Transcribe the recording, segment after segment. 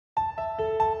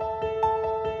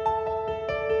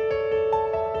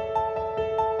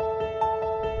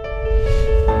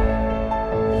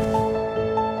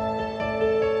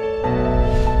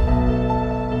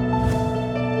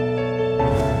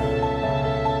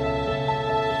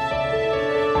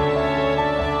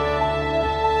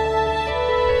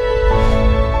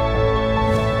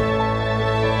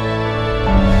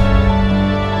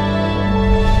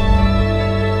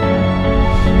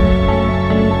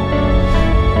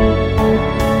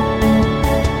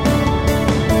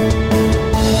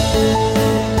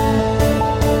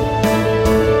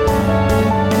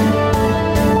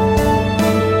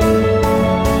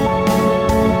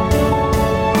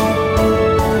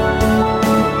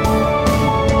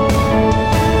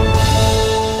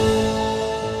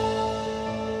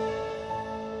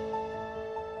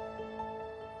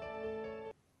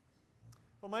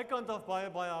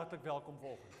hartlik welkom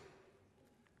vanoggend.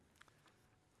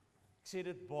 Ek sê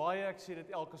dit baie, ek sê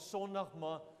dit elke Sondag,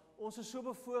 maar ons is so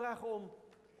bevoorreg om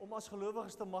as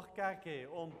gelowiges te mag kerk hê,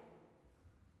 om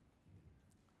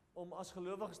as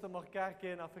gelowiges te mag kerk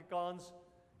hê in Afrikaans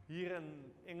hier in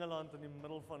Engeland in die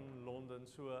middel van Londen.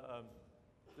 So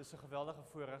dis 'n geweldige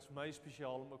voorreg vir my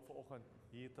spesiaal om ook vanoggend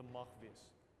hier te mag wees.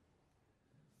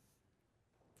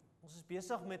 Ons is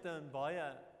besig met 'n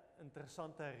baie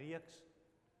interessante reeks.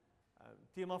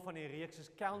 Tema van die reeks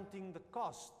is Counting the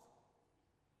Cost.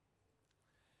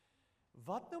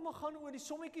 Wat nou maar gaan oor die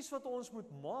sommetjies wat ons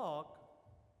moet maak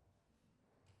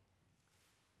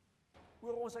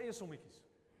oor ons eie sommetjies.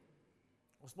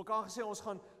 Ons het mekaar gesê, ons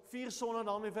gaan 4 sonde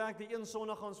daarmee werk, die 1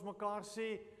 sonde gaan ons mekaar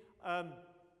sê,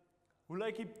 hoe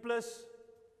lyk die plus?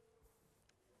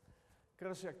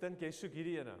 Chris, ek dink jy soek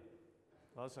hierdie ene.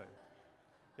 Daar is hy.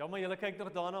 Ja, maar julle kyk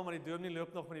nog daarna, maar die dominee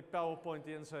loop nog met die PowerPoint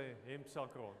in sy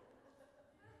hempsak rond.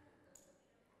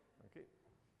 Okay.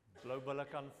 Blou bulle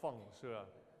kan vang, so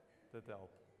dit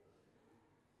help.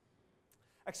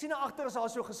 Ek sien agter is daar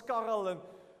so geskarrel en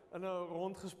 'n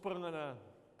rondgespring en 'n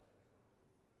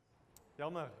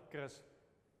jammer, Chris.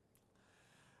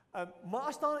 Maar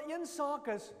as daar een saak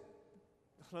is,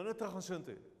 ek gaan nou terug aan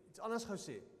soontoe. Iets anders gou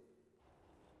sê.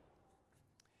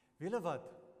 Weet julle wat?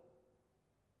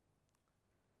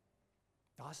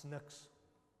 Daar's niks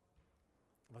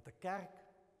wat 'n kerk,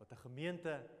 wat 'n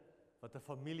gemeente, wat 'n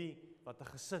familie, wat 'n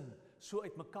gesin so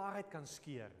uitmekaar uit kan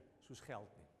skeer soos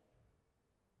geld nie.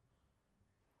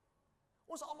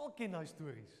 Ons almal ken daai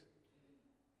stories.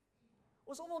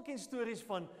 Ons almal ken stories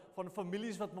van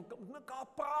families wat met mekaar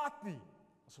praat nie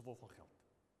as gevolg van geld.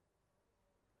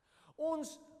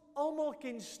 Ons almal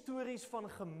ken stories van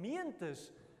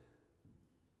gemeentes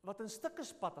wat in stukke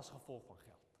spat as gevolg van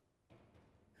geld.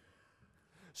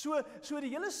 So die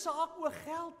hele saak oor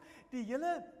geld, die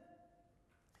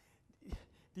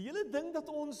hele ding dat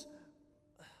ons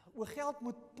oor geld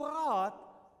moet praat,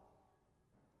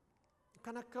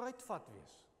 kan 'n kruitvat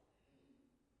wees.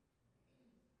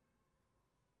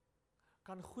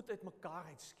 Kan goed uit mekaar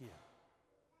uitskeer.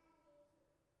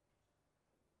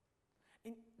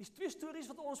 En die 2 stories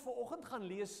wat ons vanoggend gaan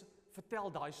lees,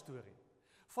 vertel daai storie.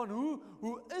 Van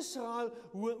hoe Israel,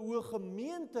 hoe 'n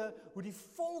gemeente, hoe die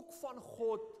volk van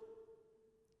God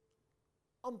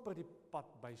amper die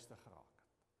pad byste geraak het.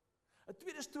 'n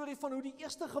tweede storie van hoe die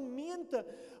eerste gemeente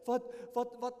wat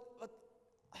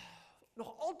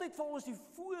nog altyd vir ons die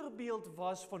voorbeeld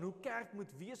was van hoe kerk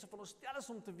moet wees, of van ons stel is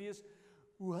om te wees,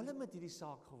 hoe hulle met hierdie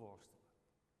saak geworstel het.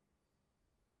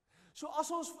 So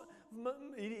as ons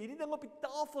hierdie ding op die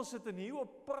tafel sit en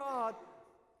hierop praat,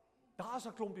 daar's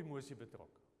 'n klomp emosie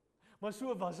betrokke. Maar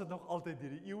so was dit nog altyd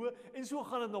hierdie eeue, en so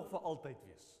gaan dit nog vir altyd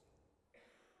wees.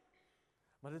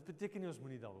 Maar dit beteken nie ons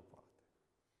moenie daaroor praat.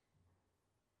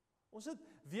 Ons het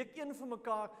week 1 vir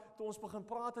mekaar, toe ons begin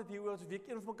praat het hieroor, ons week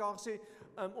 1 vir mekaar gesê,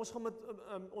 ons gaan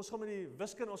met die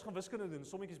wiskunde, ons gaan wiskunde doen,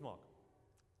 sommetjies maak.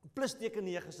 Plus teken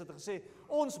 9 gesit en gesê,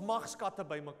 ons mag skatte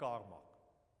by mekaar maak.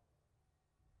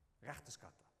 Regte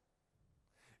skatte.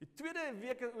 Die tweede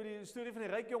week oor die storie van die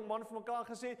ryk jong man vir mekaar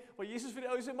gesê, waar Jesus vir die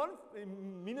ou sê, man,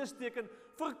 minus teken,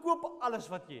 verkoop alles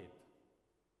wat jy het.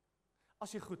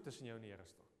 As jy goed tussen jou en die Here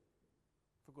staan.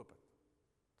 Verkoop dit.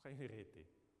 Dit gaan jy nie red nie.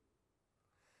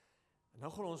 En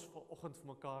nou gaan ons vanoggend vir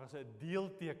mekaar sê 'n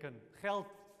deelteken, geld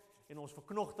en ons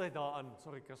verknogtheid daaraan,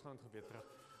 sorry, Chris gaan dit geweet terug,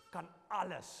 kan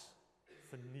alles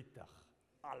vernietig.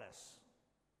 Alles.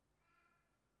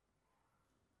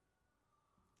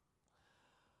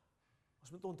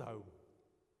 Ons moet onthou,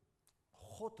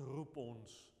 God roep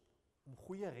ons om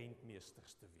goeie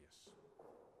rentmeesters te wees.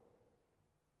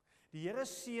 Die Here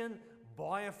seën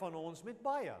baie van ons met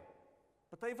baie.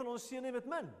 Party van ons seën hy met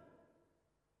min.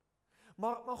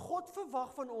 Maar God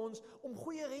verwag van ons om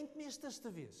goeie rentmeesters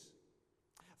te wees.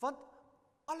 Want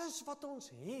alles wat ons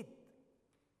het,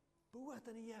 behoort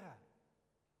aan die Here.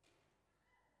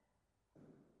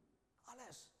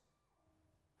 Alles.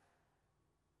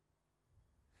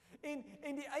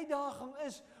 En die uitdaging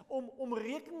is om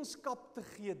rekenskap te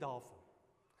gee daarvan.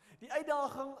 Die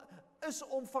uitdaging is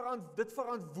om dit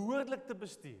verantwoordelik te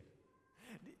bestuur.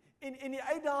 En die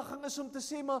uitdaging is om te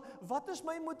sê, maar wat is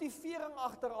my motivering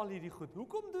agter al hierdie goed?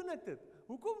 Hoekom doen ek dit?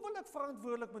 Hoekom wil ek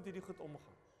verantwoordelik met hierdie goed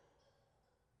omgaan?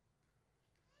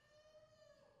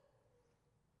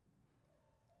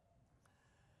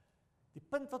 Die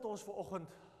punt wat ons vanoggend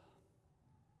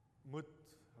moet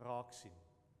raak sien,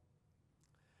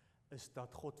 is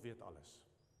dat God weet alles.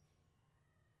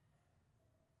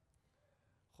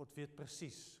 God weet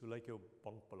presies hoe lyk jou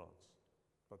bankbalans,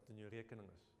 wat in jou rekening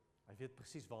is. Hy weet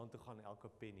presies waartoe gaan elke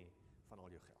penny van al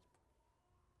jou geld.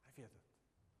 Hy weet dit.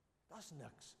 Daar's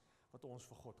niks wat ons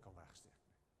vir God kan wegsteek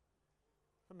nie.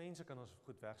 Vir mense kan ons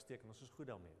goed wegsteek en ons is goed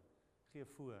daarmee. Gee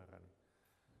voor en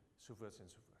sovoorts en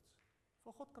sovoorts.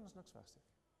 Vir God kan ons niks wegsteek.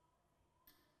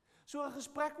 So 'n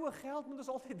gesprek oor geld moet ons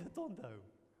altyd dit onthou.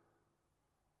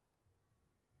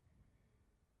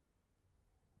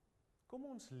 Kom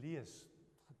ons lees,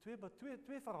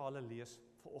 twee verhale lees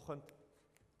vanoggend.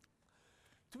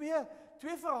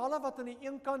 Twee verhale wat aan die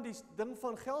een kant die ding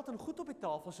van geld en goed op die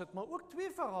tafel sit, maar ook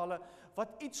twee verhale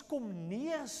wat iets kom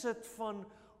neersit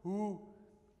van hoe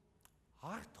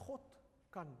hard God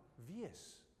kan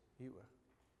wees hieroor.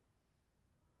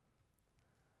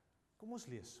 Kom ons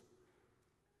lees.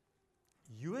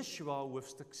 Joshua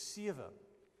hoofstuk 7.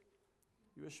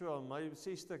 Joshua, my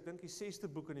 6ste, ek dink die 6ste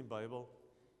boek in die Bybel.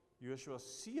 Joshua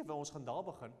 7, ons gaan daar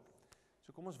begin.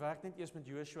 So kom ons werk net eers met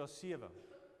Joshua 7.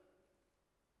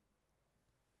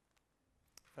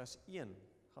 Vers 1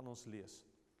 gaan ons lees.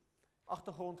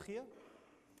 Agtergrond gee.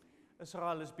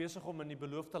 Israel is besig om in die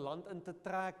beloofde land in te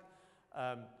trek.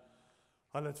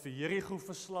 Hulle het vir Jerigo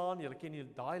verslaan. Julle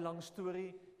ken daai lang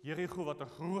storie. Jerigo wat 'n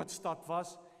groot stad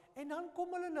was. En dan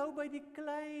kom hulle nou by die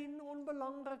klein,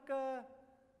 onbelangrike,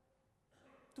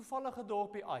 toevallige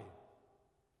dorpie Ai.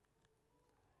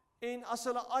 En as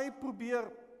hulle Ai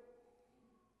probeer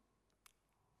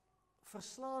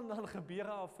verslaan, dan gebeur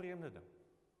 'n vreemde ding.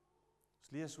 Ons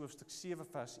lees hoofstuk 7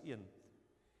 vers 1.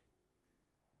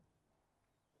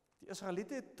 Die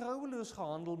Israeliete het trouweloos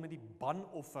gehandel met die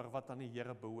banoffer wat aan die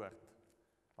Here behoort.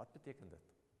 Wat beteken dit?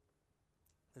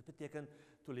 Dit beteken,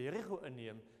 toe hulle Jerigo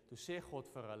inneem, toe sê God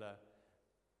vir hulle,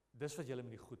 dis wat julle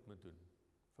met die goed moet doen.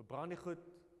 Verbrand die goed,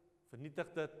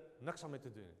 vernietig dit, niks aan mee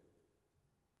te doen.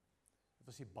 Dit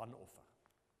was die banoffer.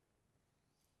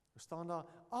 Er staan daar,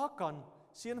 Akan,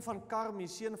 seun van Karmi,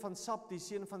 seun van Sabdi,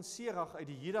 seun van Serach uit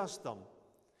die Juda-stam,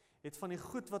 het van die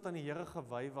goed wat aan die Here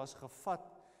gewy was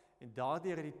gevat, en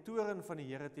daardeur het die toorn van die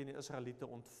Here teen die Israeliete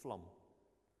ontvlam.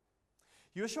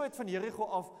 Joshua het van Jerigo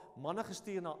af manne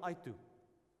gestuur na Ai toe,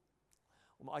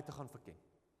 om Ai te gaan verken.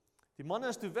 Die manne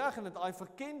is toe weg en het Ai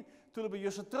verken, toe hulle by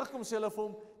Joshua terugkom, sê hulle vir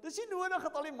hom, dis nie nodig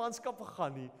dat al die manskappe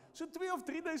gaan nie, so 2 of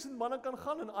 3000 manne kan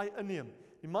gaan en Ai inneem.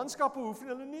 Die manskappe hoef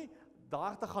hulle nie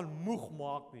daar te gaan moeg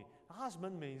maak nie, daar is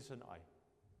min mense in Ai.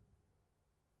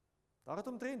 Daar het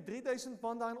omtrent 3000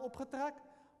 man daarin opgetrek,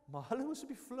 maar hulle moes op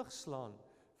die vlug slaan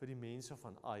vir die mense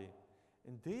van Ai,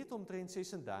 en dit het omtrent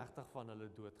 36 van hulle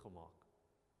doodgemaak.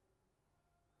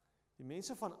 Die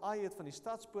mense van Ai het van die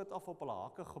stadspoort af op hulle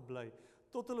hakke gebly,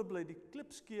 tot hulle by die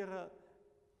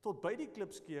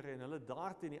klipskere en hulle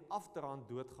daar teen die afdraand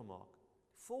doodgemaak.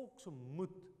 Die volk se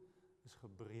moed is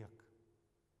gebreek.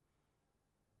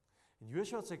 En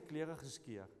Joshua het sy klere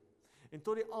geskeur, en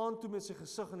tot die aand toe met sy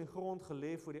gesig in die grond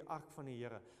gelê voor die ark van die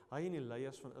Here, hy en die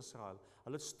leiers van Israel.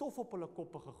 Hulle het stof op hulle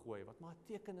koppe gegooi, wat maar 'n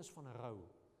teken is van rou,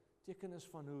 teken is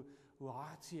van hoe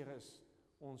hartseer is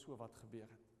ons oor wat gebeur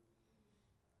het.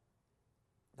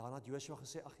 Daarna het Joshua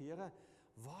gesê, ag Here,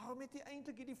 waarom het U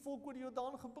eintlik hierdie volk oor die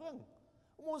Jordaan gebring?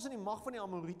 Om ons in die mag van die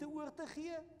Amoriete oor te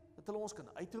gee, dat hulle ons kan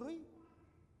uitroei?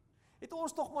 Het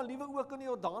ons tog maar liewe ook in die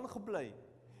Jordaan gebly?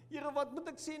 Here, wat moet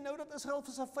ek sê nou dat Israel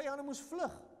vir sy vyande moes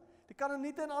vlug? Die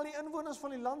Kanaaniete en al die inwoners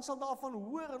van die land sal daarvan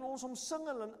hoor en ons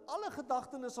omsingel en alle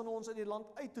gedagtenis aan ons uit die land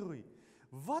uitroei.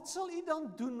 Wat sal U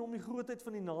dan doen om die grootheid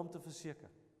van die naam te verseker?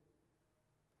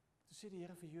 Toe sê die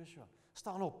Here vir Joshua,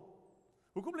 staan op.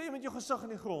 Hoekom lê jy met jou gesig in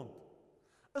die grond?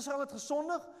 Israel het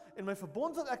gesondig en my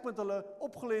verbond wat ek met hulle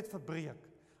opgelê het verbreek.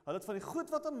 Hulle het van die goed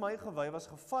wat aan my gewy was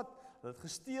gevat, hulle het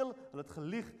gesteel, hulle het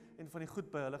gelieg en van die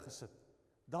goed by hulle gesit.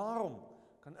 Daarom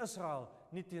kan Israel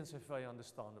nie teen sy vyande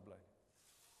staande bly.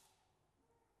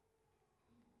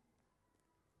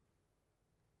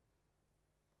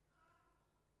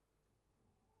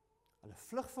 Hulle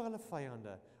vlug vir hulle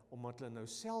vyande, omdat hulle nou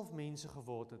self mense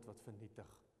geword het wat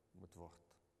vernietig moet word.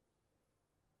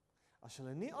 As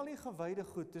julle nie al die gewyde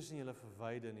goed tussen julle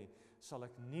verwyder nie, sal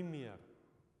ek nie meer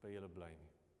by julle bly nie.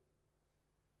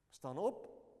 Staan op,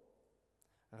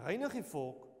 reinig die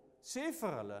volk, sê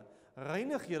vir hulle,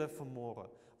 reinig julle vanmôre,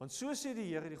 want so sê die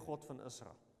Here, die God van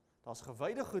Israel. Daar's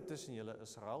gewyde goed tussen julle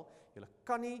Israel, julle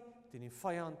kan nie teen die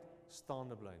vyand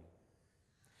staande bly nie.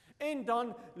 En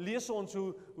dan lees ons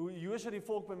hoe Joshua die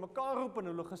volk bymekaar roep en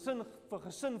hulle gesin vir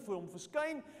gesin voor hom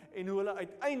verskyn en hoe hulle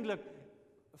uiteindelik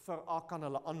vir Akan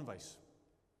hulle aanwys.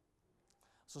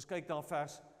 As ons kyk daar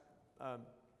vers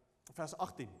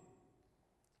 18.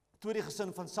 Toe die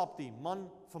gesin van Sabdi, man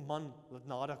vir man, laat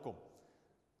nader kom.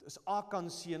 Dit is Akan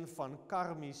seun van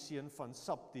Karmi, seun van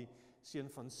Sabdi, seun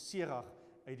van Serach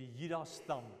uit die',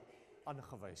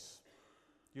 aangewys.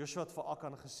 Joshua het vir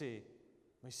Akan gesê,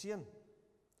 my seun,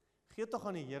 Gee tog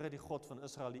aan die Here, die God van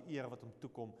Israel, die eer wat hom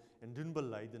toekom en doen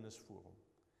belydenis voor hom.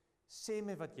 Sê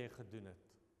my wat jy gedoen het,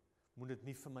 moet dit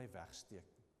nie vir my wegsteek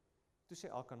nie. Toe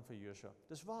sê Akan vir Josua,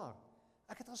 dis waar,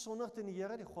 ek het gesondig teen die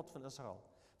Here, die God van Israel.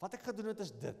 Wat ek gedoen het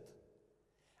is dit.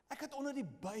 Ek het onder die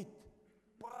buit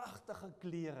pragtige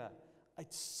klere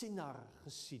uit Sinar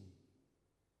gesien.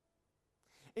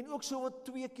 En ook so wat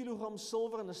 2 kilogram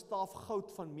silwer en 'n staaf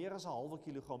goud van meer as 'n halwe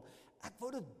kilogram. Ek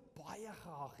wou dit baie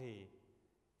graag hê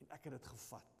en ek het dit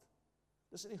gevat.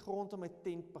 Dis in die grond in my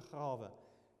tent begrawe.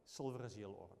 Silwer is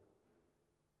heel orde.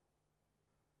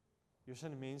 Josua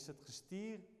en die mense het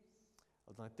gestuur,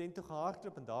 het na die tent toe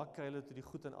gehardloop en daar kry hulle toe die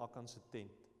goed in Akan se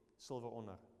tent, silwer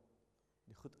onder.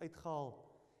 Die goed uitgehaal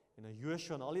en na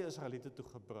Josua en al die Israeliete toe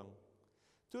gebring.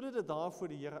 Toe hulle dit daar voor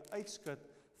die Here uitskit,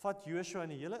 vat Josua en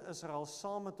die hele Israel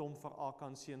saam met hom vir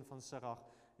Akan seun van Sirach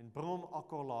en bring hom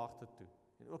Akkorlaagte toe.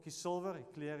 En ook die silwer,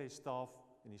 die klere, die staaf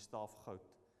en die staaf goud.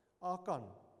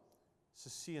 Akan se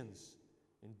seuns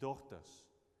en dogters,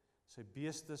 sy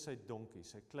beeste, sy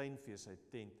donkies, sy kleinvee, sy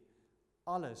tent,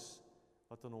 alles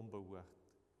wat aan hom behoort.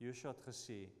 Josua het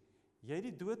gesê, jy het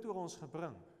die dood oor ons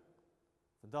gebring.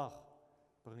 Vandag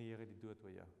bring die Here die dood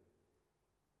oor jou.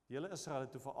 Die hele Israel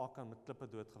het toe vir Akan met klippe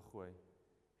doodgegooi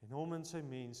en hom en sy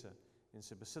mense en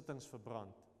sy besittings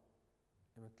verbrand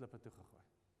en met klippe toegegooi.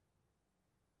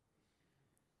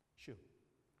 Sjoe.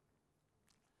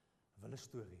 'n Wille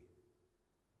storie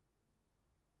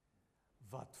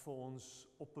wat vir ons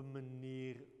op 'n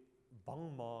manier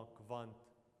bang maak, want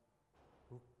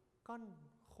hoe kan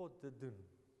God dit doen?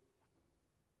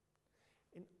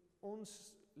 En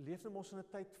ons leef nou mos in 'n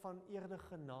tyd van eerder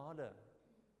genade.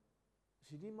 Is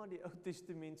dit nie maar die Ou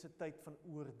Testament se tyd van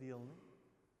oordeel nie?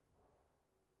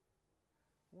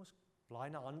 Ons blaai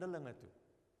na Handelinge toe.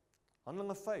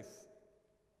 Handelinge 5.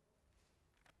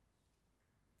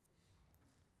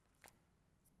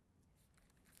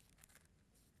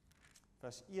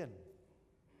 Vers 1.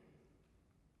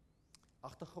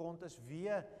 Agtergrond is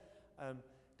weer,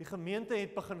 die gemeente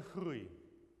het begin groei.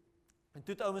 En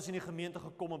toe het ouens in die gemeente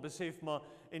gekom en besef, maar,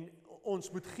 en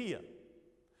ons moet gee.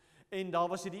 En daar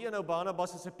was die een ou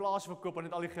Barnabas het sy plaas verkoop en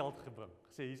het al die geld gebring.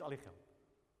 Gesê, hier is al die geld.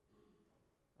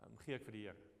 Gee ek vir die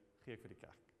Here, gee ek vir die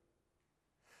kerk.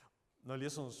 Nou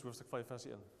lees ons hoofstuk 5 vers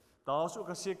 1. Daar was ook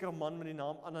 'n sekere man met die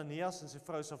naam Ananias en sy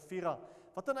vrou Safira,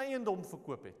 wat 'n eiendom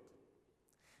verkoop het.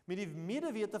 Met die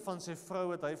medewete van sy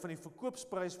vrou het hy van die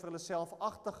verkoopsprys vir hulle self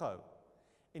agtergehou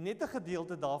en net 'n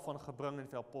gedeelte daarvan gebring en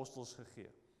vir apostels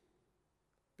gegee.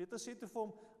 Petrus sê toe vir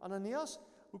hom, Ananias,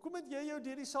 hoekom het jy jou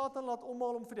deur die Satan laat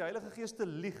omhaal om vir die Heilige Gees te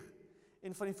lieg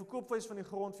en van die verkoopprys van die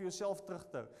grond vir jouself terug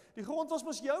te hou? Die grond was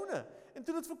mos joune en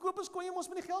toe dit verkoop is, kon jy mos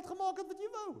met die geld gemaak het wat jy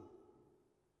wou.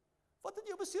 Wat het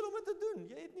jou besiel om dit te doen?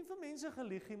 Jy het nie vir mense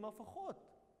gelieg nie, maar vir God.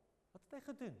 Wat het hy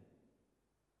gedoen?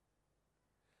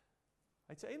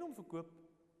 Hy het sy eiendom verkoop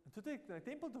en toe het hy na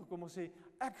die tempel toe gekom en sê,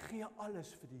 ek gee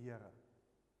alles vir die Here.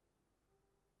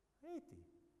 Het hy.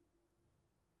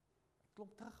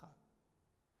 Klop terughou.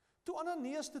 Toe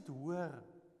Ananias dit hoor,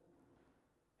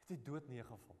 het hy dood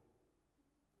neergeval.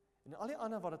 En al die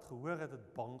ander wat dit gehoor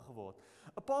het bang geword.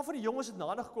 'n Paar van die jonges het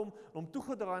nader gekom en hom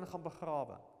toegedraai en gaan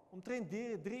begrawe. Omtrent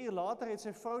 3 uur later het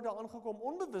sy vrou daar aangekom,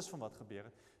 onbewus van wat gebeur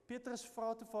het. Petrus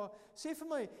vra toe vir haar, sê vir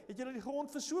my, het julle die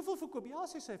grond vir soveel verkoop? Ja,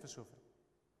 sê sy, vir soveel.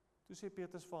 Toe sê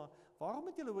Petrus vir haar, waarom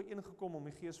het julle ooreengekom om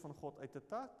die Gees van God uit te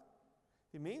tart?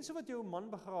 Die mense wat jou man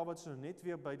begrawe het, sou net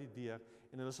weer by die deur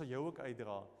en hulle sal jou ook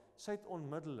uitdra. Sy het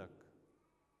onmiddellik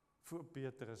voor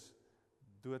Petrus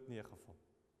dood neergeval.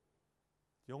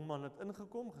 Die jongman het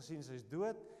ingekom, gesien sy is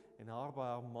dood en haar by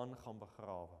haar man gaan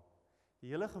begrawe. Die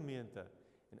hele gemeente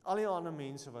en al die ander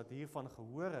mense wat hiervan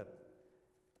gehoor het,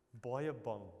 baie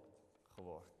bang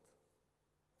geword.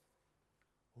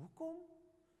 Hoekom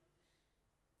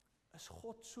is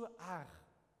God so erg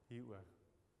hieroor?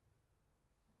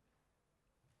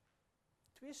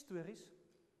 2 stories.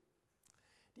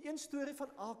 Die een storie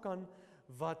van Akan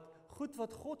wat goed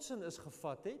wat Godsin is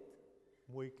gevat het,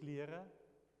 mooi klere,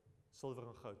 silwer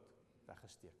en goud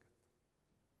weggesteek het.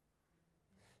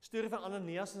 Storie van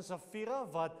Ananias en Safira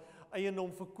wat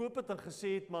eiendom verkoop het en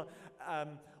gesê het, maar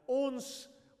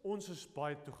ons is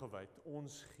baie toegewyd,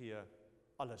 ons gee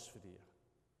alles vir die Here.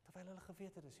 Terwyl hulle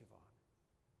geweet het, is nie waar.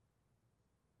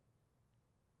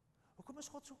 Hoekom is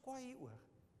God so kwaai hieroor?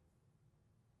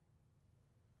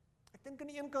 Ek dink aan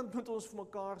die een kant moet ons vir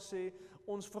mekaar sê,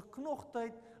 ons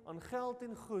verknogtheid aan geld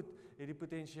en goed het die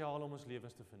potensiaal om ons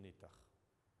lewens te vernietig.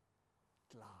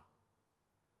 Klaar.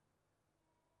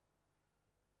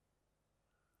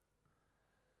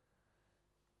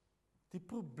 Die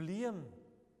probleem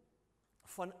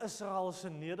van Israel se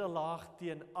nederlaag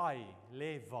teen Ai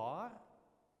lê waar?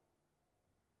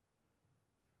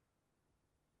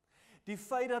 Die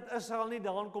feit dat Israel nie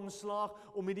daarin kom slaag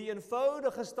om die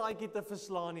eenvoudige staatjie te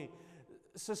verslaan nie,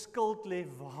 sy skuld lê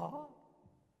waar?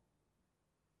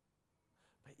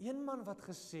 By een man wat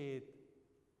gesê het,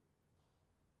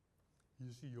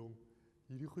 hier is die jong,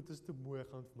 hierdie goed is te mooi,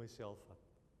 gaan vir myself vat.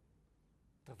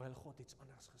 Terwyl God iets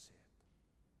anders gesê het.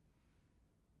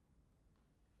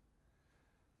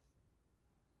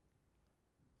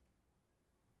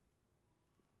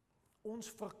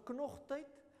 Ons verknogtheid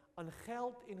aan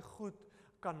geld en goed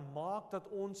kan maak dat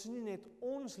ons nie net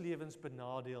ons lewens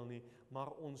benadeel nie,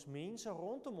 maar ons mense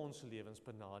rondom ons lewens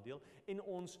benadeel en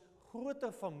ons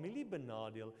groter familie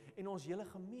benadeel en ons hele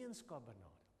gemeenskap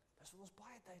benadeel. Dis wat ons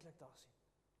baie duidelik daar sien.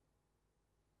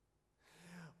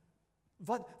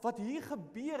 Wat hier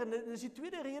gebeur, en dit is die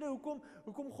tweede rede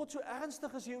hoekom God so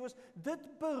ernstig is hier, is,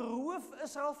 dit beroof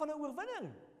Israel van 'n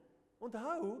oorwinning.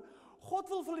 Onthou, God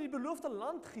wil vir hulle die beloofde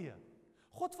land gee.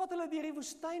 God vat hulle deur die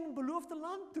woestyn beloofde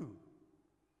land toe.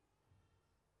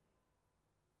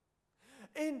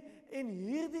 En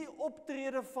hierdie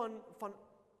optrede van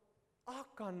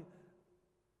Akan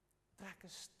trek 'n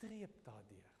streep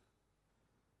daardeur.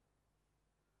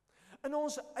 In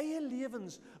ons eie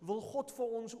lewens wil God vir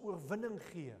ons oorwinning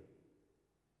gee.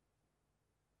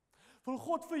 Wil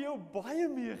God vir jou baie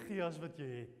meer gee as wat jy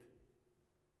het.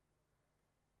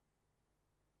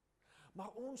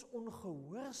 Maar ons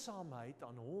ongehoorsaamheid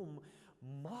aan hom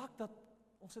maak dat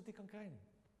ons dit nie kan kry nie.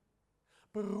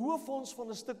 Beroof ons van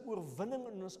 'n stuk oorwinning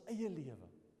in ons eie lewe.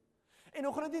 En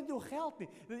nog gaan dit nie oor geld nie.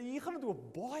 Hier gaan dit oor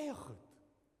baie goed.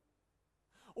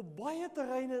 Op baie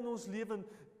terreine in ons lewe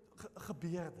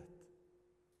gebeur dit.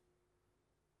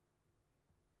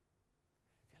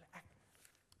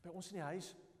 By ons in die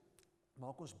huis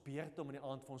maak ons beurt om in die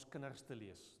aand vir ons kinders te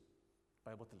lees,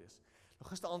 Bybel te lees. Nou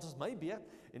gisteraand was my beurt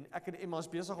en ek en Emma is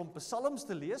besig om psalms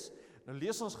te lees. Nou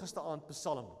lees ons gisteraand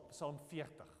Psalm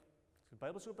 40. As die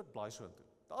Bybel so op het, blaai so intoe.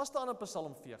 Daar staan in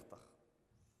Psalm 40,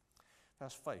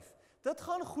 vers 5. Dit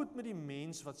gaan goed met die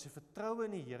mens wat sy vertroue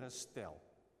in die Here stel.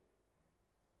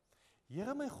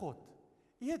 Here my God,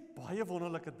 U het baie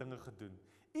wonderlike dinge gedoen.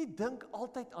 U dink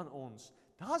altyd aan ons.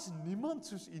 Daar's niemand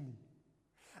soos U nie.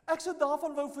 Ek sou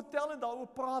daarvan wou vertel en daaroor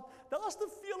praat, daar is te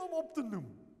veel om op te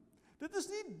noem. Dit is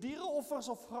nie diereoffers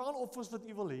of graanoffers wat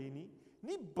U wil hê nie,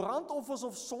 nie brandoffers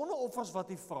of sonneoffers wat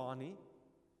U vra nie.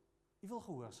 U wil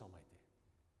gehoorsaamheid hê.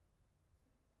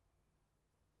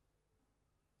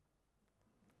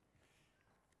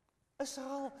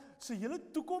 Israel se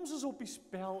hele toekoms is op die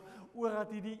spel oor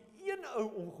dat hierdie een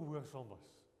ou ongehoorsaam was.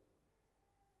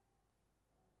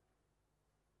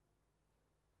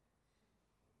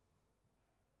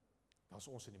 Dat is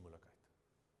ons in die moeilikheid.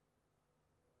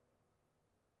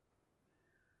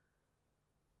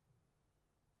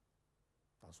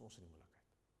 Dat is ons in die moeilikheid.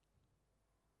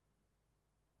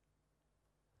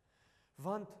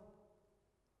 Want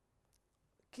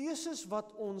keuses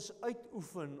wat ons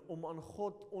uitoefen om aan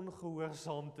God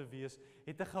ongehoorsaam te wees,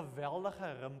 het 'n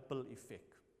geweldige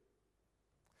rimpel-effek.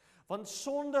 Want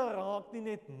sonde raak nie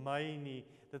net my nie,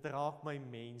 dit raak my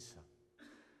mense.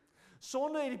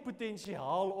 Sonde het die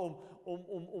potensiaal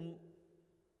om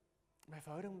my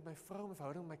verhouding met my vrou, my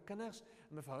verhouding met my kinders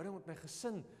en my verhouding met my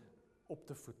gesin op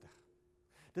te voeter.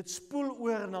 Dit spoel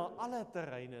oor na alle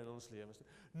terreine in ons lewens.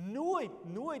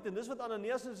 Nooit, en dis wat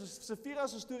Ananias en Safira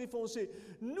se storie vir ons sê,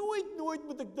 nooit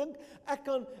moet ek dink, ek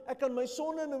kan my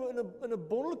sonde in 'n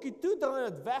bondeltjie toedraai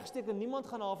en dit wegsteek en niemand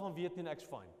gaan daarvan weet nie en ek's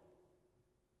fyn.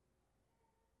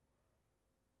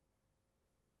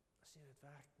 As nie dit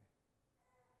werk nie.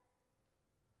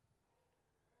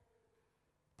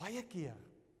 Baie keer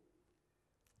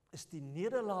is die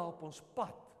nederlaag op ons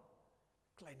pad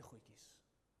klein goedjies.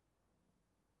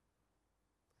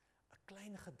 'n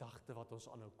Klein gedagte wat ons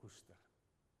aanhou koester.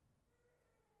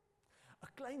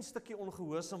 'n Klein stukkie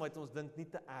ongehoorsaamheid ons dink nie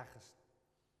te erg is.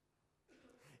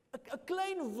 'n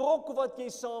Klein wrok wat jy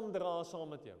saamdra saam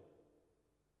met jou.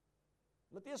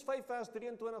 Matteus 5 vers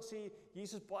 23 sê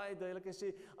Jesus baie duidelik, hy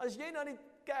sê, as jy na die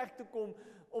kerk toe kom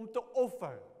om te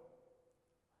offer,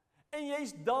 en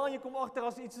jy's daar, jy kom agter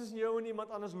as iets is in jou en iemand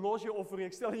anders los jou offer,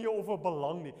 ek stel nie jou offer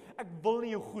belang nie, ek wil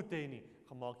nie jou goed hê nie,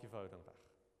 gemaak jy verhouding weg.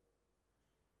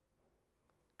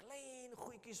 Klein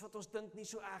goedjies wat ons dink nie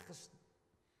so erg is.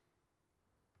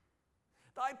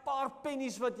 Daai paar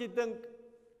pennies wat jy dink,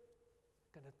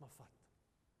 kan dit maar vat.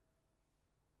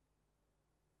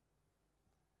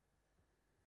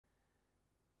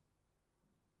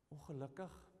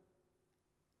 Ongelukkig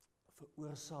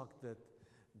veroorsaak dit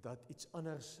dat iets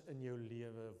anders in jou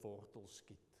lewe wortel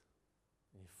skiet.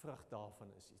 En die vrug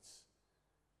daarvan is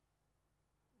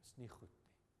nie goed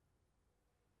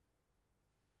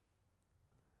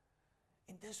nie.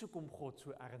 En dis hoekom God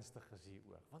so ernstig is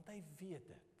hieroor, want hy weet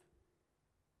dit.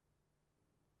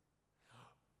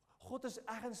 God is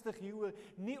ernstig hieroor,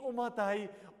 nie omdat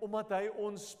hy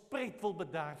ons pret wil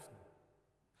bederf nie.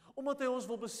 Omdat hy ons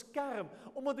wil beskerm,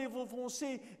 omdat hy wil vir ons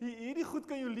sê, hierdie goed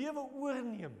kan jou lewe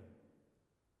oorneem.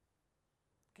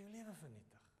 Kan jou lewe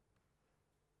vernietig.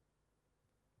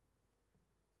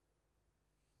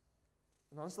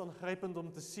 En dan is het aangrypend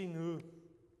om te sien hoe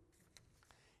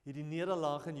hierdie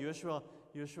nederlaag in Joshua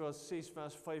 6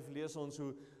 vers 5 lees ons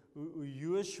hoe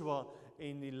Joshua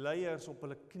en die leiers op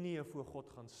hulle knieë voor God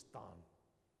gaan staan.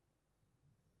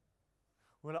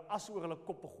 Hoe hulle as oor hulle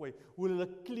koppe gooi, hoe hulle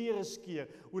klere skeer,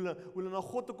 hoe hulle na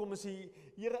God toe kom en sê,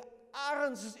 Here,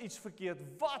 ergens is iets verkeerd,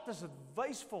 wat is dit?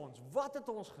 Wys vir ons, wat het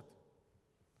ons gedoen?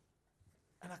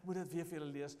 En ek moet dit weer vir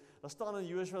julle lees, daar staan in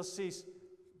Joshua 6,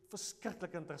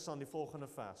 verskriklik interessant, die volgende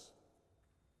vers.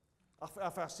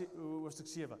 Hoofstuk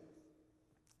 7.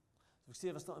 Hoofstuk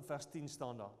 7 staan in vers 10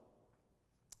 staan daar.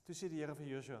 Toe sê die Here vir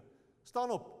Joshua, staan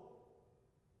op.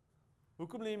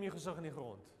 Hoekom lê jy met jou gesig in die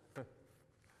grond?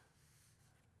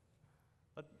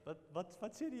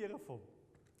 Wat sê die Here vir hom?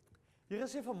 Die Here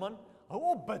sê vir man, hou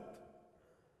op bid.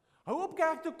 Hou op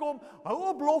kerk toe kom, hou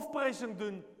op lofprysing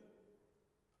doen.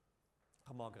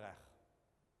 Gemaak reg.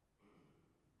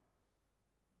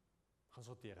 Gaan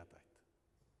sorteer dit uit.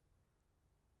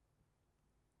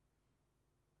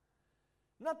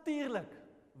 Natuurlik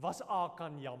was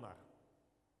Akan jammer.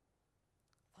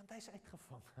 Want hy is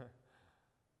uitgevang.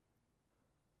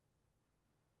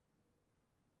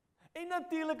 En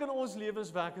natuurlik in ons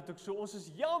lewens werk dit ook so, ons is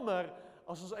jammer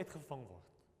as ons uitgevang word.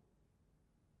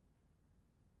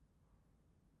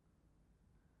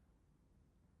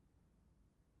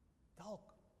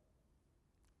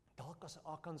 Dalk as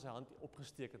Akan sy hand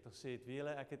opgesteek het en gesê het, weet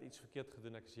julle, ek het iets verkeerd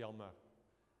gedoen, ek is jammer.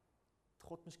 Het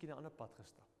God miskien 'n ander pad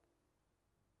gestap.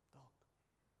 Dalk.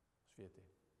 Ons weet nie.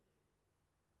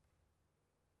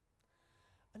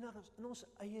 In ons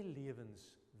eie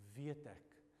lewens weet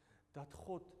ek dat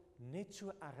God net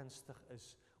so ernstig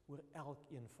is oor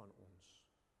elkeen van ons.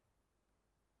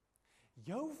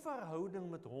 Jou verhouding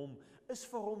met hom is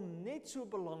vir hom net so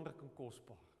belangrik en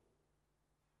kosbaar.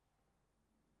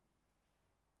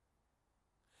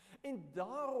 En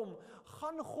daarom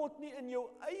gaan God nie in jou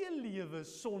eie lewe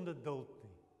sonde duld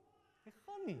nie. Hy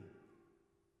gaan nie.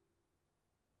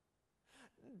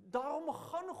 Daarom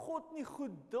gaan God nie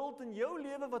goed duld in jou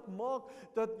lewe wat maak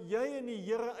dat jy en die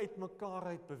Here uit mekaar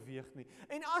uit beweeg nie.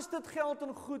 En as dit geld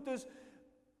en goed is,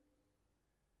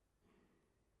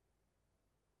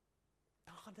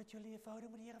 dan gaan dit jou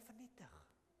verhouding met die Here vernietig.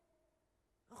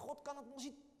 En God kan dit ons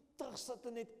nie terugsit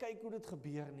en net kyk hoe dit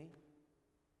gebeur nie.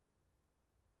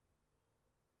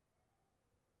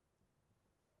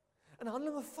 In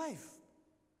Handelinge 5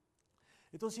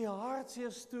 het ons die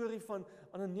hartseer storie van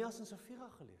Ananias en Safira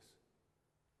gelees.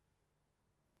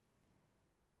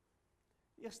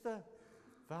 Eerste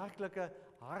werklike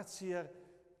hartseer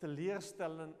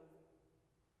teleurstelling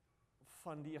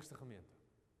van die eerste gemeente.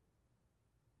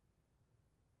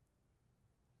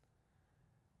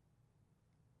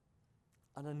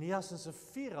 Ananias en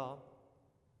Safira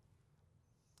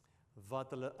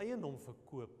wat hulle eiendom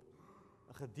verkoop,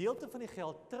 'n gedeelte van die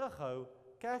geld terughou,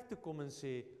 kerk toe kom en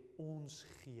sê, ons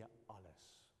gee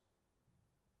alles.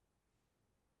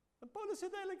 En Paulus sê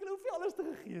eintlik, hulle hoef nie alles te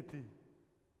gegee het nie.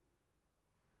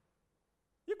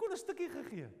 Jy kon 'n stukkie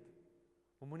gegee het,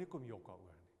 maar moenie kom jok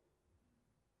daaroor nie.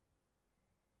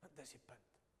 Want dis die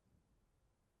punt.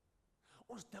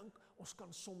 Ons dink, ons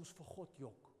kan soms vir God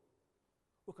jok,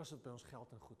 ook as dit by ons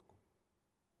geld en goed kom.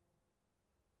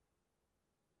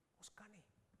 Ons kan nie.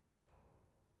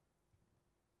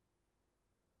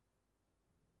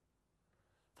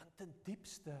 Want ten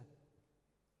diepste,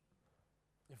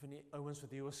 een van die ouens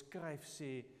wat hier skryf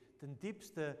sê, ten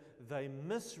diepste, they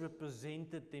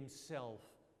misrepresented themselves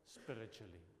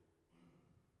spiritually.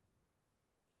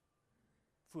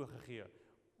 Voorgegee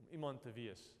om iemand te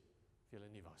wees wie hulle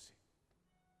nie was nie.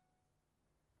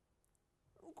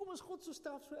 Hoekom is God so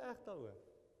straf so erg daaroor?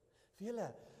 Vir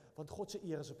julle, want God se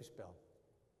eer is op die spel.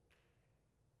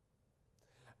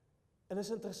 En is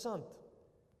interessant,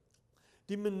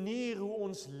 die manier hoe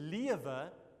ons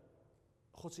lewe,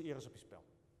 God se eer is op die spel.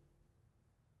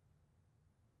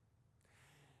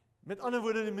 Met ander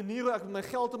woorde, die manier hoe ek met my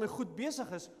geld en my goed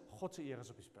besig is, God se eer is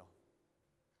op die spel.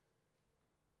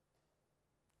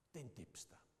 Ten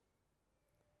diepste.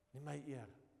 Nie my eer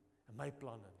en my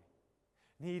planne nie.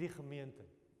 Nie hierdie gemeente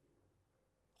nie.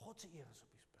 God se eer is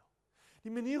op die spel.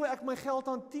 Die manier hoe ek my geld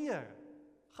hanteer,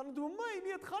 gaan dit oor my?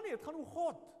 Nee, dit gaan nie, dit gaan oor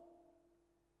God.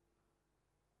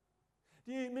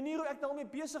 Die manier hoe ek daarmee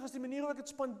besig is, die manier hoe ek dit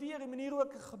spandeer, die manier hoe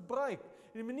ek dit gebruik,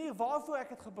 die manier waarvoor ek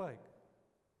dit gebruik.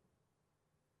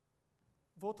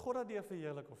 Word God daardeur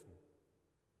verheerlik of nie?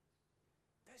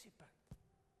 Dis die punt.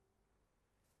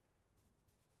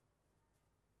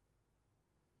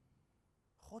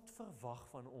 God verwag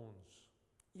van ons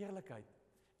eerlikheid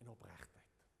en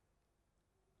opregtheid.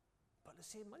 Paulus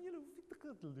sê, man, julle hoef nie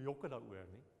te jokke daaroor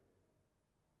nie.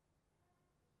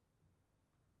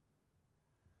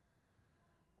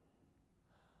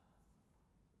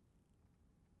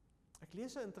 Ek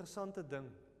lees 'n interessante ding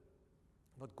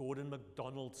wat Gordon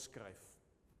MacDonald skryf.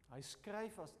 Hy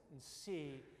skryf en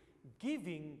sê,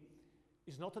 giving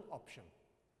is not an option,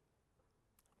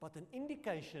 but an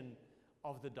indication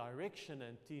of the direction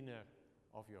and tenor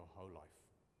of your whole life.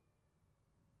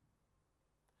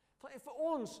 Vir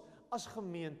ons as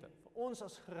gemeente, vir ons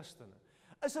as Christene,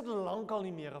 is dit lankal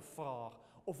nie meer 'n vraag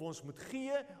of ons moet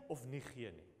gee of nie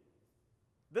gee nie.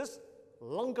 Dis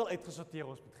lankal uitgesorteer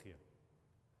ons moet gee.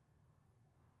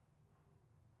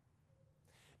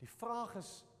 Die vraag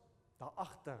is daar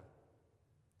agter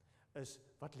is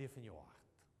wat leef in jou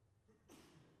hart.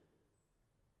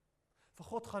 Vir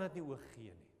God gaan dit nie oor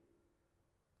gee nie.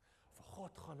 Vir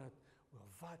God gaan dit oor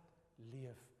wat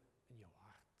leef in jou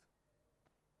hart.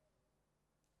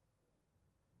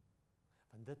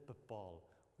 Want dit bepaal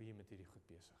hoe jy met hierdie goed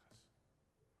besig is.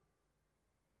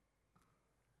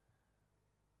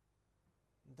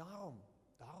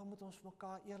 Daarom moet ons vir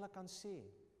mekaar eerlik kan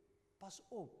sê, pas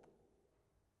op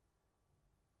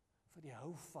vir die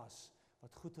houvas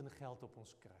wat goed en geld op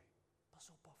ons kry. Pas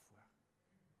op daarvoor.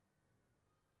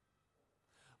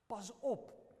 Pas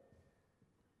op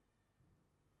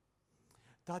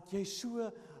dat jy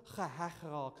so geheg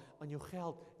raak aan jou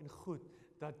geld en goed,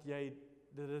 dat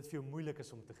dit vir jou moeilik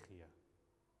is om te gee.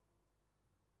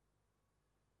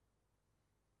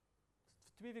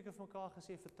 Vir 2 weke vir mekaar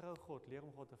gesê, vertrou God, leer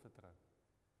om God te vertrou.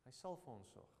 Hy sal vir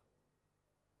ons sorg.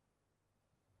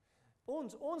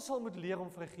 Ons sal moet leer om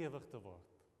vrygewig te word.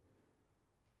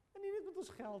 En nie net met ons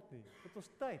geld nie, met ons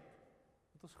tyd,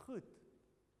 met ons goed,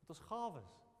 met ons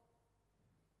gawes.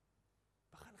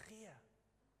 Begin gee.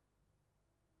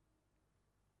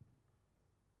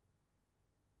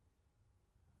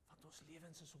 Want ons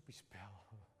lewens is op die spel.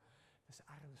 Dis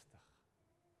ernstig.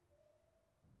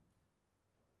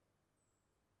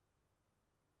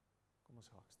 Kom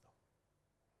ons raak stil.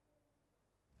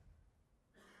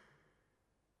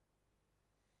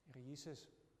 Here Jesus,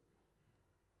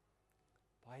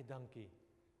 baie dankie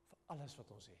vir alles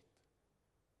wat ons het.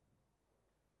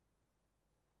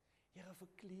 Here vir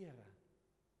klere.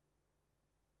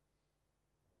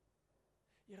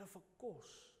 Here vir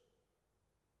kos.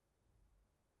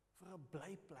 Vir 'n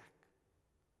blyplek.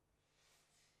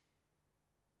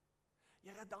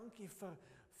 Here, dankie vir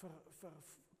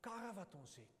karre wat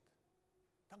ons het.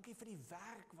 Dankie vir die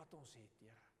werk wat ons het,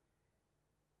 Here.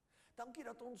 Dankie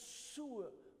dat ons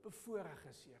so bevoorreg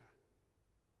is, Here.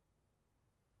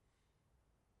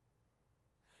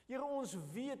 Here, ons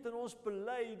weet en ons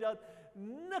bely dat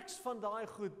niks van daai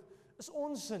goed is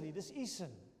ons sin nie, dis U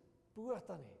sin. Behoort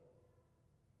aan U.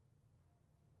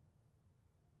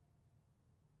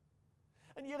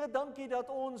 En Here, dankie dat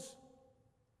ons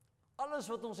alles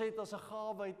wat ons het as 'n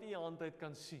gawe uit U hand uit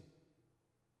kan sien.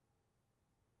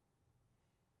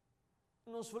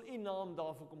 En ons wil U naam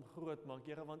daarvoor kom groot maak,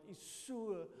 Here, want U is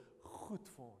so goed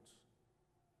vir ons.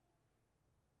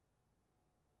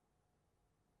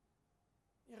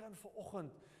 Here, en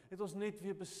vanoggend het ons net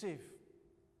weer besef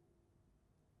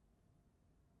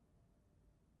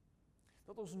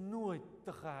dat ons nooit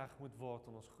te geheg moet word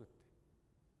aan ons goed nie.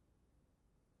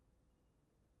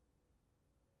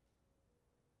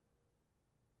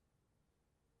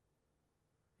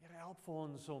 Here, help vir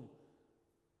ons om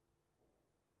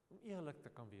eerlik te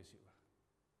kan wees hieroor.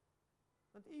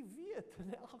 Want U weet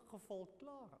in elk geval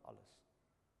klaar alles.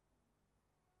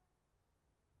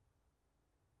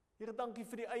 Here, dankie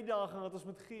vir die uitdaging wat ons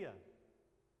moet gee.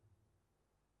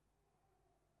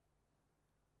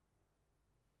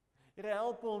 Here,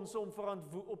 help ons om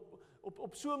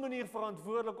op so 'n manier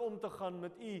verantwoordelik om te gaan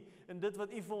met U en dit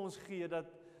wat U vir ons gee, dat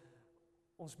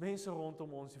ons mense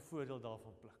rondom ons die voordeel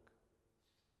daarvan pluk.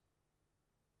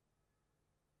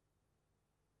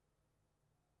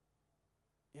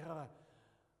 Here,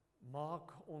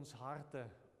 maak ons harte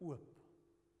oop.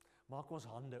 Maak ons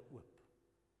hande oop.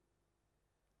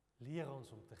 Leer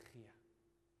ons om te gee.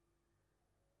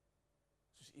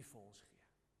 Soos U vir ons gee.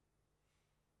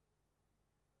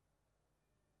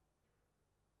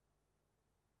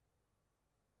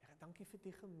 Here, dankie vir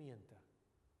die gemeente.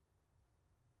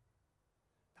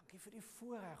 Dankie vir die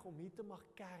voorreg om hier te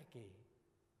mag kerk hê.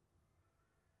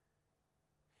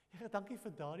 Here, dankie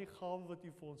vir daardie gawe wat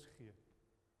U vir ons gee.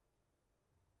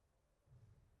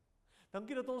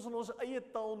 Dankie dat ons in ons eie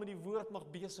taal met die woord mag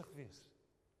besig wees.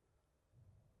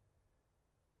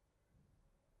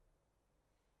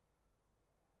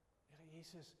 Here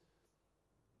Jesus,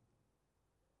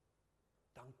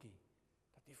 dankie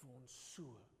dat U vir ons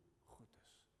so goed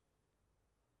is.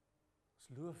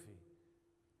 Ons loof U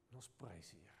en ons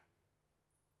prys U, Here.